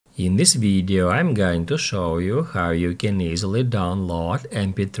In this video, I'm going to show you how you can easily download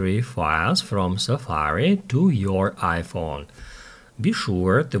MP3 files from Safari to your iPhone. Be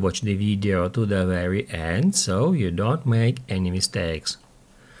sure to watch the video to the very end so you don't make any mistakes.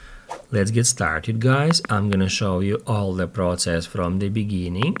 Let's get started, guys. I'm gonna show you all the process from the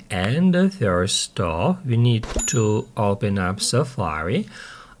beginning, and first off we need to open up Safari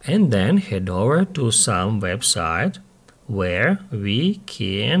and then head over to some website where we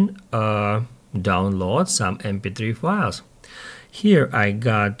can download some MP3 files. Here I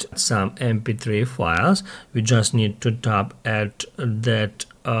got some MP3 files. We just need to tap at that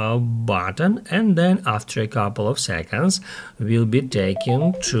button, and then after a couple of seconds we'll be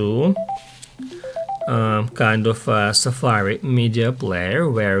taken to kind of a Safari media player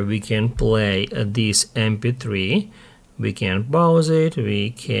where we can play this MP3. We can pause it, we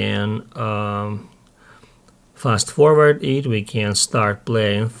can fast forward it, we can start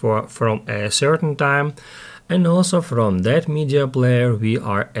playing from a certain time, and also from that media player we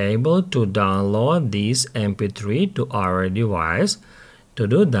are able to download this MP3 to our device. To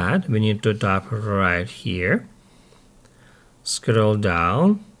do that, we need to tap right here, scroll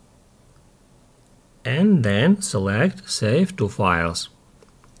down, and then select Save to Files.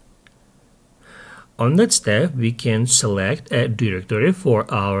 On that step, we can select a directory for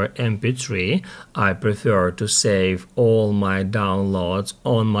our MP3. I prefer to save all my downloads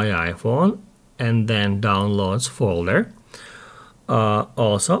on my iPhone and then Downloads folder.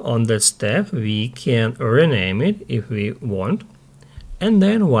 Also, on that step, we can rename it if we want. And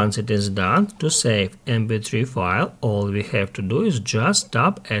then once it is done, to save MP3 file, all we have to do is just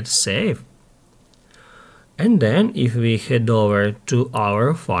tap at Save. And then if we head over to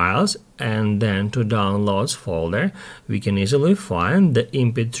our files and then to Downloads folder, we can easily find the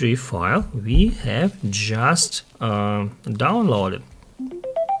MP3 file we have just downloaded.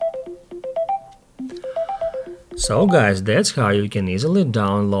 So guys, that's how you can easily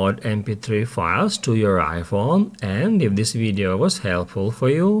download MP3 files to your iPhone. And if this video was helpful for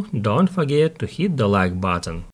you, don't forget to hit the like button.